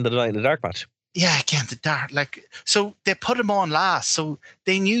Yankton at the end of the night in the dark match. Yeah, again, the dark. So they put him on last. So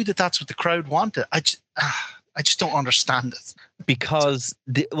they knew that that's what the crowd wanted. I just don't understand it. Because,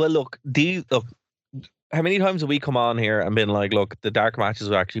 look, how many times have we come on here and been like, look, the dark matches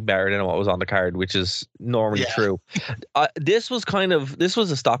were actually better than what was on the card, which is normally true. This was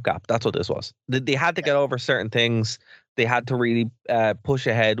a stopgap. That's what this was. They had to get over certain things. They had to really push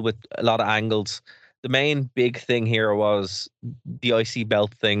ahead with a lot of angles. The main big thing here was the IC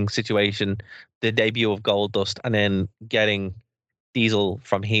belt thing situation, the debut of Goldust, and then getting Diesel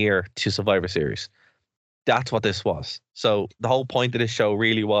from here to Survivor Series. That's what this was. So the whole point of this show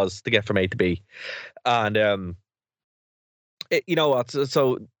really was to get from A to B. And you know what?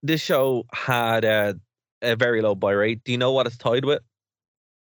 So this show had a very low buy rate. Do you know what it's tied with?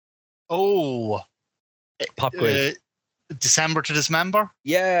 Oh, pop quiz. December to Dismember?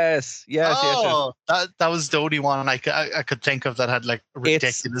 Yes. Yes. That was the only one I could think of that had like a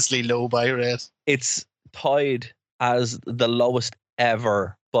ridiculously low buy rate. It's tied as the lowest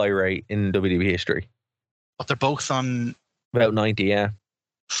ever buy rate in WWE history. But they're both on about 90, yeah.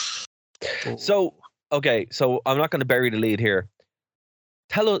 So, okay, so I'm not going to bury the lead here.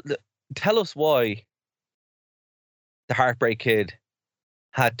 Tell us why the Heartbreak Kid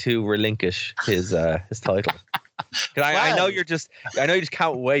had to relinquish his title. I know you just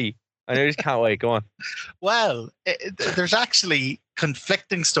can't wait. Go on. Well, there's actually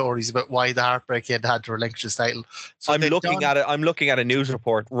conflicting stories about why the Heartbreak Kid had to relinquish his title. So I'm looking at a news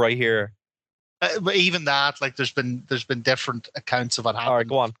report right here. But even that, like, there's been different accounts of what happened. All right,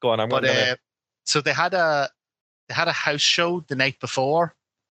 go on. So they had a house show the night before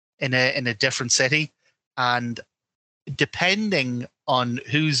in a different city, and depending on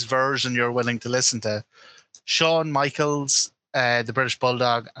whose version you're willing to listen to, Shawn Michaels, the British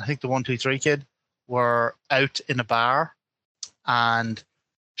Bulldog, I think the 1-2-3 Kid, were out in a bar, and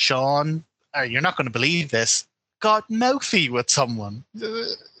Shawn, you're not going to believe this, got mouthy with someone.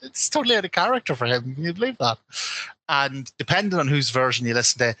 It's totally out of character for him. Can you believe that? And depending on whose version you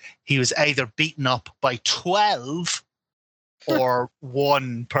listen to, he was either beaten up by 12 or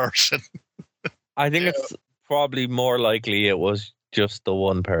one person. I think it's probably more likely it was just the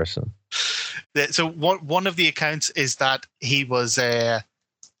one person. So one of the accounts is that he was in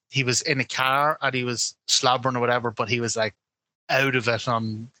a car and he was slobbering or whatever, but he was like out of it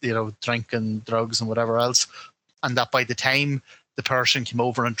on, drinking, drugs and whatever else. And that by the time the person came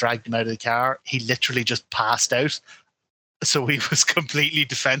over and dragged him out of the car, he literally just passed out. So he was completely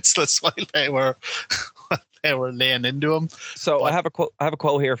defenseless while they were laying into him. So I have a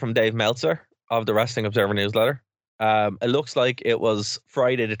quote here from Dave Meltzer of the Wrestling Observer newsletter. It looks like it was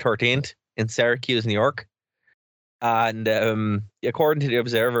Friday the 13th in Syracuse, New York. And according to the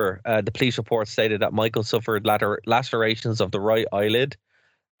Observer, the police report stated that Michael suffered lacerations of the right eyelid,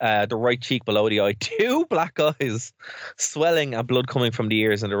 the right cheek below the eye, 2 black eyes, swelling and blood coming from the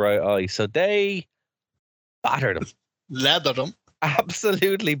ears and the right eye. So they battered him. Leathered him.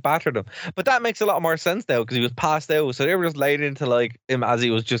 Absolutely battered him. But that makes a lot more sense now because he was passed out. So they were just laid into like him as he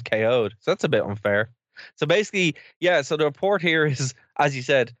was just KO'd. So that's a bit unfair. So basically, yeah, so the report here is, as you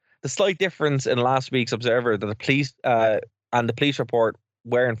said, the slight difference in last week's Observer that the police and the police report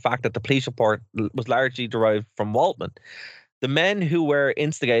were in fact that the police report was largely derived from Waltman. The men who were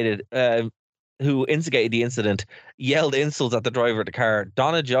instigated the incident yelled insults at the driver of the car,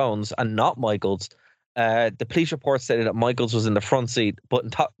 Donna Jones, and not Michaels. The police report stated that Michaels was in the front seat,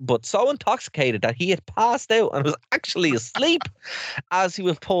 but so intoxicated that he had passed out and was actually asleep as he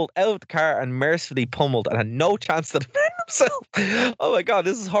was pulled out of the car and mercifully pummeled and had no chance to defend himself. Oh my God,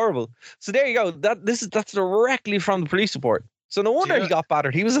 this is horrible. So there you go. That's directly from the police report. So no wonder he got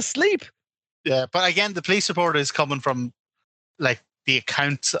battered. He was asleep. Yeah, but again, the police report is coming from like the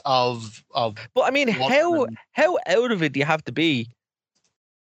account of. But I mean, how out of it do you have to be?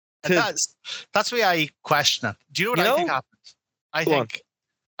 That's why I question it. Do you know what I think happened?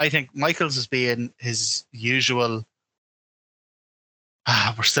 I think Michaels is being his usual.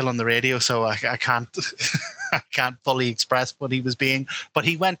 We're still on the radio, so I can't I can't fully express what he was being. But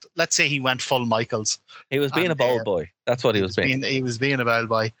he went. Let's say he went full Michaels. He was being a bold boy. That's what he was being. He was being a bold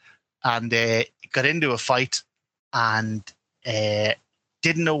boy, and got into a fight and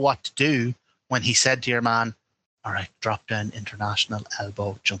didn't know what to do when he said to your man, all right, drop down, international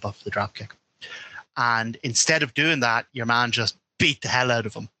elbow, jump up for the drop kick. And instead of doing that, your man just beat the hell out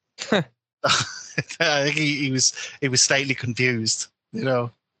of him. I think he was slightly confused,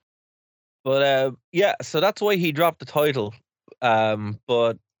 But yeah, so that's why he dropped the title.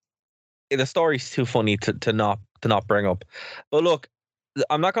 But the story's too funny to not bring up. But look,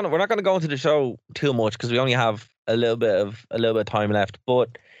 we're not gonna go into the show too much because we only have a little bit of time left.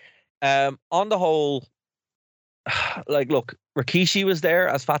 But on the whole, like, look, Rikishi was there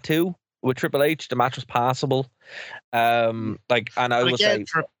as Fatu with Triple H. The match was passable. And I would say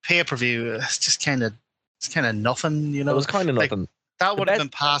for pay-per-view, it's just kind of nothing, It was kind of nothing. That would have been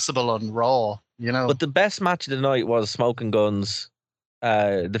passable on Raw, But the best match of the night was Smoking Guns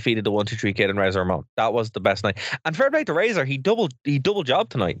defeated the 1-2-3 Kid and Razor Ramon. That was the best night. And fair play to Razor, he double job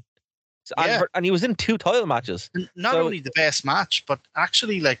tonight. And he was in 2 title matches. Not only the best match, but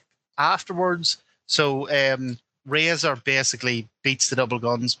actually like afterwards. So Razor basically beats the double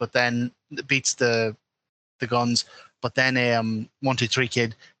guns, but then beats the guns. But then 1-2-3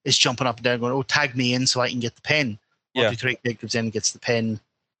 Kid is jumping up and down, going, "Oh, tag me in so I can get the pin." 1-2-3 Kid comes in, gets the pin,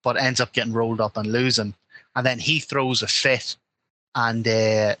 but ends up getting rolled up and losing. And then he throws a fit and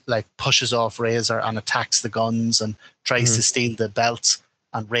pushes off Razor and attacks the guns and tries to steal the belts.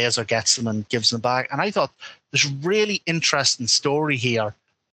 And Razor gets them and gives them back. And I thought there's a really interesting story here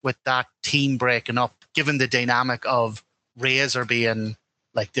with that team breaking up, given the dynamic of Razor being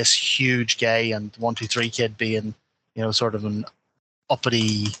like this huge guy and 1-2-3 Kid being, sort of an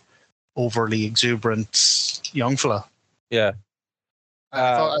uppity, overly exuberant young fella. Yeah.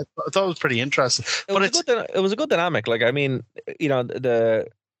 I thought it was pretty interesting. It was a good dynamic. Like, I mean, the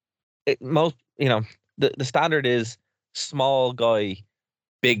standard is small guy,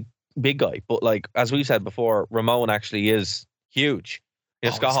 big guy. But like, as we've said before, Ramon actually is huge.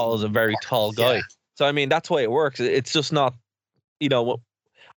 Scott Hall is a very tall guy. Yeah. So, I mean, that's why it works. It's just not,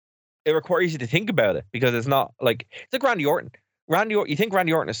 it requires you to think about it because it's not like, it's like Randy Orton. You think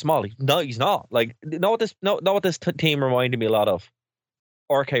Randy Orton is small? No, he's not. Like, know what this team reminded me a lot of?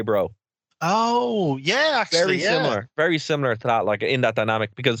 RK Bro. Oh, yeah, actually. Very similar to that, like in that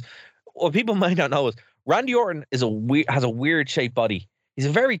dynamic. Because what people might not know is Randy Orton has a weird shaped body. He's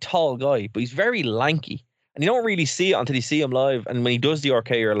a very tall guy, but he's very lanky. And you don't really see it until you see him live. And when he does the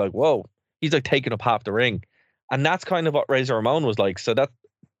RK, you're like, whoa, he's like taking up half the ring. And that's kind of what Razor Ramon was like. So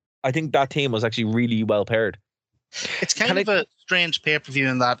I think that team was actually really well paired. It's kind of a strange pay-per-view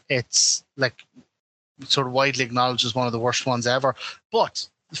in that it's like sort of widely acknowledged as one of the worst ones ever. But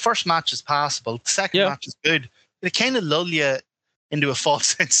the first match is passable. The second match is good. They kind of lull you into a false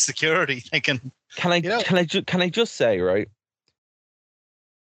sense of security, thinking. Can I just say, right?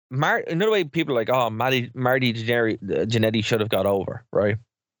 Another way people are like, oh, Marty Jannetty should have got over, right?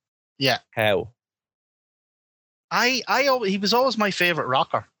 Yeah. How? He was always my favorite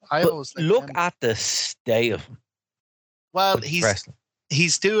rocker. Always look at the state of him. Well, he's dressed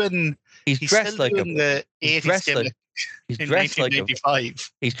like the 80s gimmick. He's dressed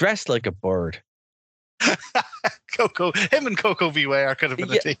 1995. He's dressed like a bird. Him and Coco Beware could have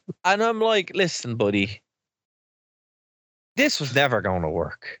been a team. And I'm like, listen, buddy, this was never going to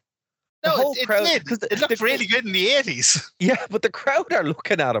work. No, it did. Because it looked really good in the 80s. Yeah, but the crowd are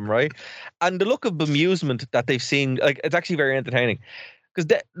looking at him, right? And the look of amusement that they've seen, like, it's actually very entertaining.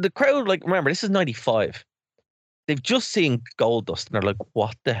 Because the crowd, like, remember, this is 95. They've just seen Goldust, and they're like,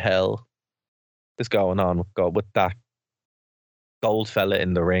 what the hell is going on with that gold fella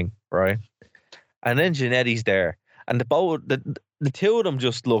in the ring, right? And then Jannetty's there. And the two of them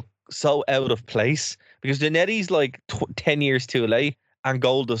just look so out of place. Because Jannetty's like 10 years too late, and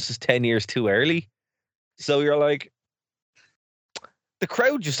Goldust is 10 years too early. So you're like, the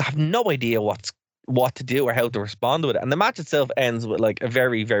crowd just have no idea what to do or how to respond to it. And the match itself ends with like a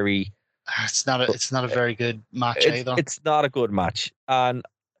very, very... It's not a very good match either. It's not a good match. And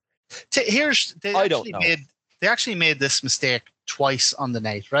they actually made this mistake twice on the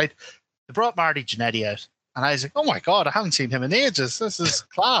night, right? They brought Marty Jannetty out, and I was like, oh my God, I haven't seen him in ages. This is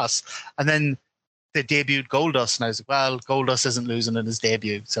class. And then they debuted Goldust, and I was like, well, Goldust isn't losing in his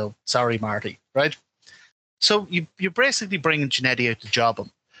debut, so sorry, Marty, right? So you're basically bringing Jannetty out to job him.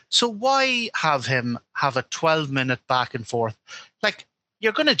 So why have him have a 12-minute back and forth? Like,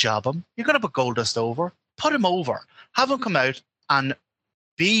 you're going to job him. You're going to put Goldust over. Put him over. Have him come out and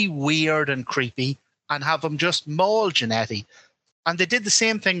be weird and creepy and have him just maul Jannetty. And they did the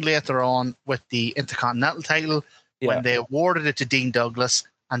same thing later on with the Intercontinental title when they awarded it to Dean Douglas,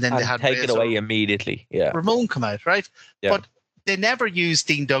 and then they had take it away immediately. Yeah, Ramon come out, right? Yeah. But they never used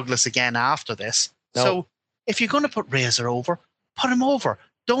Dean Douglas again after this. No. So if you're going to put Razor over, put him over.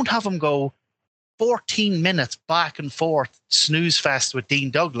 Don't have him go 14 minutes back and forth snooze fest with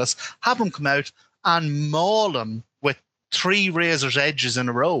Dean Douglas. Have him come out and maul him with 3 Razor's edges in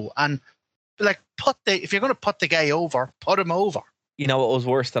a row. And like, if you're going to put the guy over, put him over. You know what was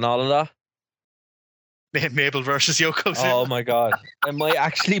worse than all of that? Mabel versus Yokozuna. Oh my God. It might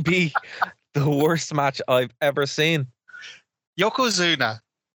actually be the worst match I've ever seen. Yokozuna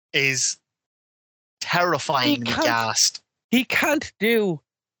is terrifyingly gassed. He can't do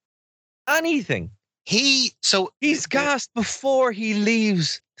anything. He's gassed before he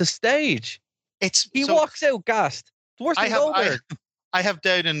leaves the stage. He walks out gassed. The worst thing over. I have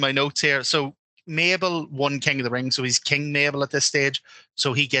down in my notes here. So Mabel won King of the Ring, so he's King Mabel at this stage.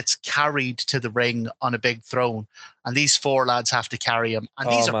 So he gets carried to the ring on a big throne, and these 4 lads have to carry him. And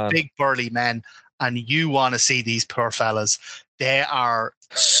these are big burly men, and you want to see these poor fellas. They are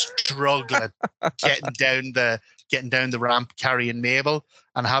struggling getting down the ramp carrying Mabel.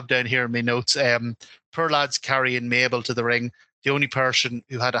 And I have down here in my notes, poor lads carrying Mabel to the ring. The only person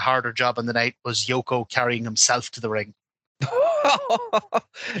who had a harder job on the night was Yoko carrying himself to the ring.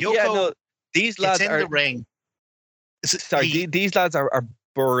 Yoko, these lads in are the ring. These lads are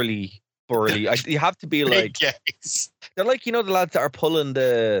burly. You have to be like, they're like, the lads that are pulling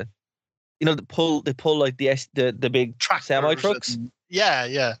they pull like the big semi trucks.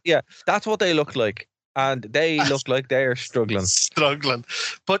 Yeah. That's what they look like, and they look like they are struggling.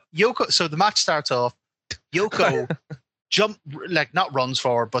 But Yoko. So the match starts off. Yoko not runs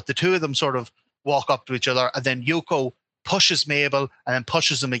forward, but the two of them sort of walk up to each other, and then Yoko pushes Mabel and then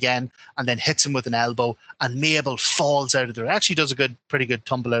pushes him again and then hits him with an elbow, and Mabel falls out of the ring. Actually does a pretty good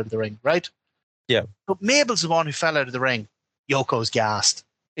tumble out of the ring, right? Yeah. But Mabel's the one who fell out of the ring. Yoko's gassed.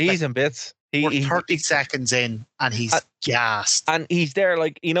 He's in bits. We're 30 seconds in and he's gassed. And he's there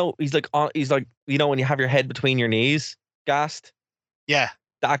like, he's like when you have your head between your knees, gassed. Yeah.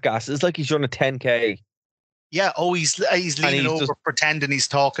 That gassed. It's like he's running a 10K. Yeah. Oh, he's leaning over, just pretending he's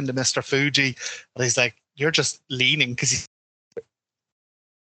talking to Mr. Fuji. And he's like, you're just leaning because he's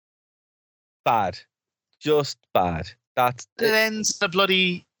bad. Just bad. That's it. Ends the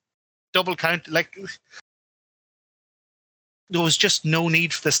bloody double count. Like, there was just no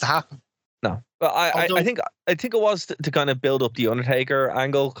need for this to happen. No. But I think it was to kind of build up the Undertaker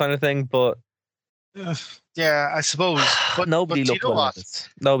angle kind of thing, but yeah, I suppose. But nobody looked well in this.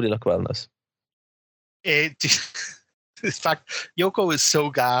 Nobody looked well in this. In fact, Yoko is so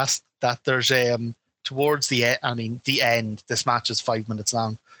gassed that there's towards the end, this match is 5 minutes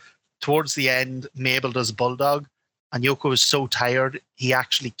long. Towards the end, Mabel does a bulldog, and Yoko is so tired he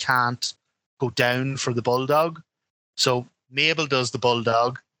actually can't go down for the bulldog. So Mabel does the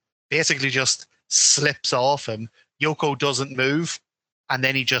bulldog, basically just slips off him. Yoko doesn't move, and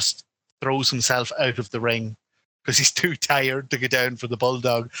then he just throws himself out of the ring because he's too tired to go down for the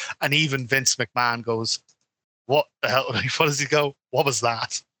bulldog. And even Vince McMahon goes, what the hell? What does he go? What was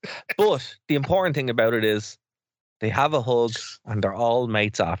that? But the important thing about it is they have a hug and they're all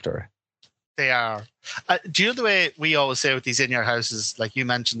mates after. They are. Do you know the way we always say with these in your houses, like you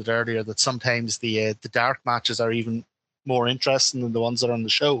mentioned it earlier, that sometimes the dark matches are even more interesting than the ones that are on the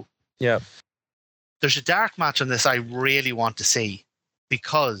show? Yeah. There's a dark match on this I really want to see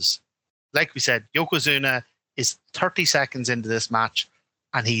because, like we said, Yokozuna is 30 seconds into this match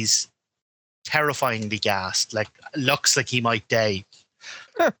and he's terrifyingly gassed, like looks like he might die.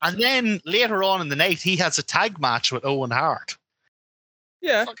 And then later on in the night, he has a tag match with Owen Hart.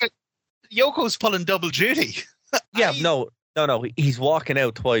 Yeah. Yoko's pulling double duty. Yeah, no. He's walking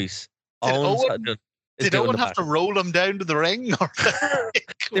out twice. Did Owen have to roll him down to the ring? Or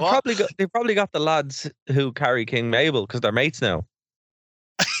they probably got the lads who carry King Mabel because they're mates now.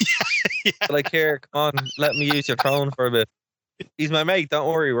 Yeah. Like, here, come on, let me use your throne for a bit. He's my mate. Don't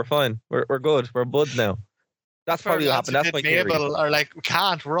worry, we're fine. We're good. We're buds now. That's probably what happened. That's my theory. Mabel are like, we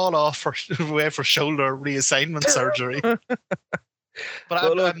can't. We're all off away for shoulder reassignment surgery.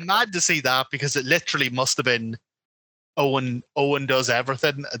 But I'm mad to see that because it literally must have been Owen does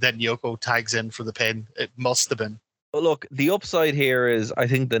everything, and then Yoko tags in for the pin. It must have been. But look, the upside here is I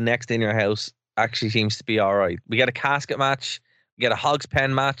think the next In Your House actually seems to be all right. We get a casket match. We get a Hogs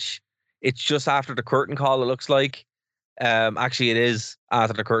Pen match. It's just after the curtain call, it looks like. Actually, it is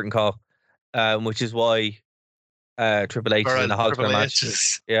after the curtain call, which is why Triple H is in the Hogs Pen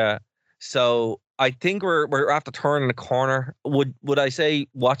match. Yeah. So I think we're after turning the corner. Would I say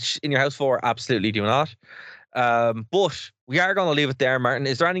watch In Your House 4? Absolutely do not. But we are going to leave it there, Martin.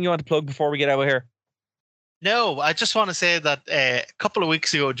 Is there anything you want to plug before we get out of here? No, I just want to say that a couple of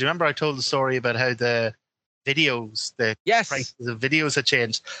weeks ago, do you remember I told the story about how the videos, prices of videos had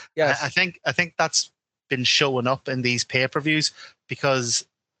changed? Yes. I think that's been showing up in these pay-per-views because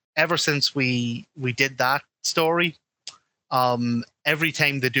ever since we did that story, every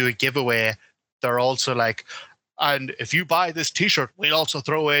time they do a giveaway, they're also like, and if you buy this t-shirt, we'll also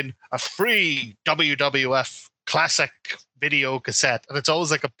throw in a free WWF classic video cassette. And it's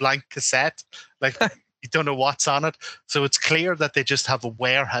always like a blank cassette. Like you don't know what's on it. So it's clear that they just have a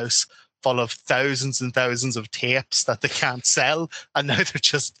warehouse full of thousands and thousands of tapes that they can't sell. And now they're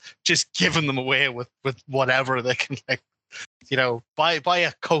just giving them away with whatever they can, like, you know, buy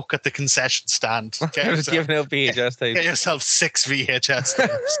a Coke at the concession stand. Just giving out VHS tapes. Get yourself 6 VHS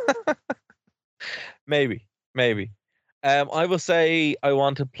tapes. Maybe. I will say I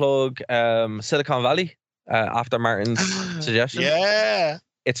want to plug Silicon Valley after Martin's suggestion. Yeah.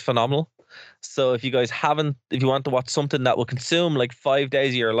 It's phenomenal. So if you guys if you want to watch something that will consume like 5 days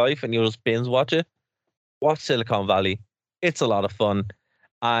of your life and you'll just binge watch it, watch Silicon Valley. It's a lot of fun.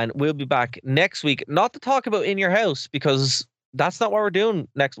 And we'll be back next week, not to talk about In Your House, because that's not what we're doing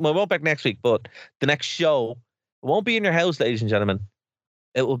next. Well, we won't be back next week, but the next show won't be In Your House, ladies and gentlemen.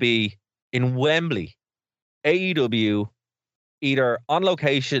 It will be in Wembley, AEW, either on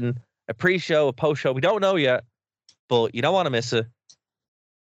location, a pre-show, a post-show. We don't know yet, but you don't want to miss it.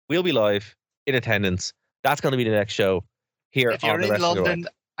 We'll be live in attendance. That's going to be the next show here. If you're in London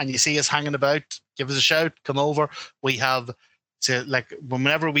and you see us hanging about, give us a shout. Come over. We have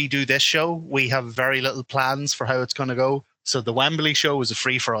whenever we do this show, we have very little plans for how it's going to go. So the Wembley show is a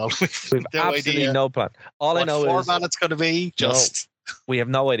free for all. We've absolutely no plan. All I know is format it's going to be. We have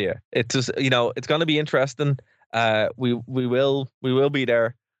no idea. It's just, it's going to be interesting. We will be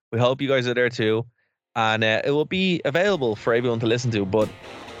there. We hope you guys are there too, and it will be available for everyone to listen to. But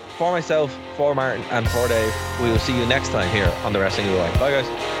for myself, for Martin, and for Dave, we will see you next time here on the Wrestling UI. Bye, guys.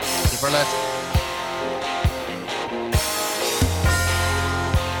 Thank you for that.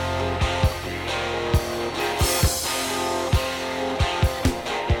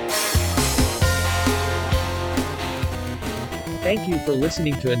 Thank you for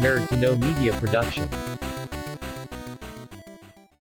listening to a Nerd to Know Media production.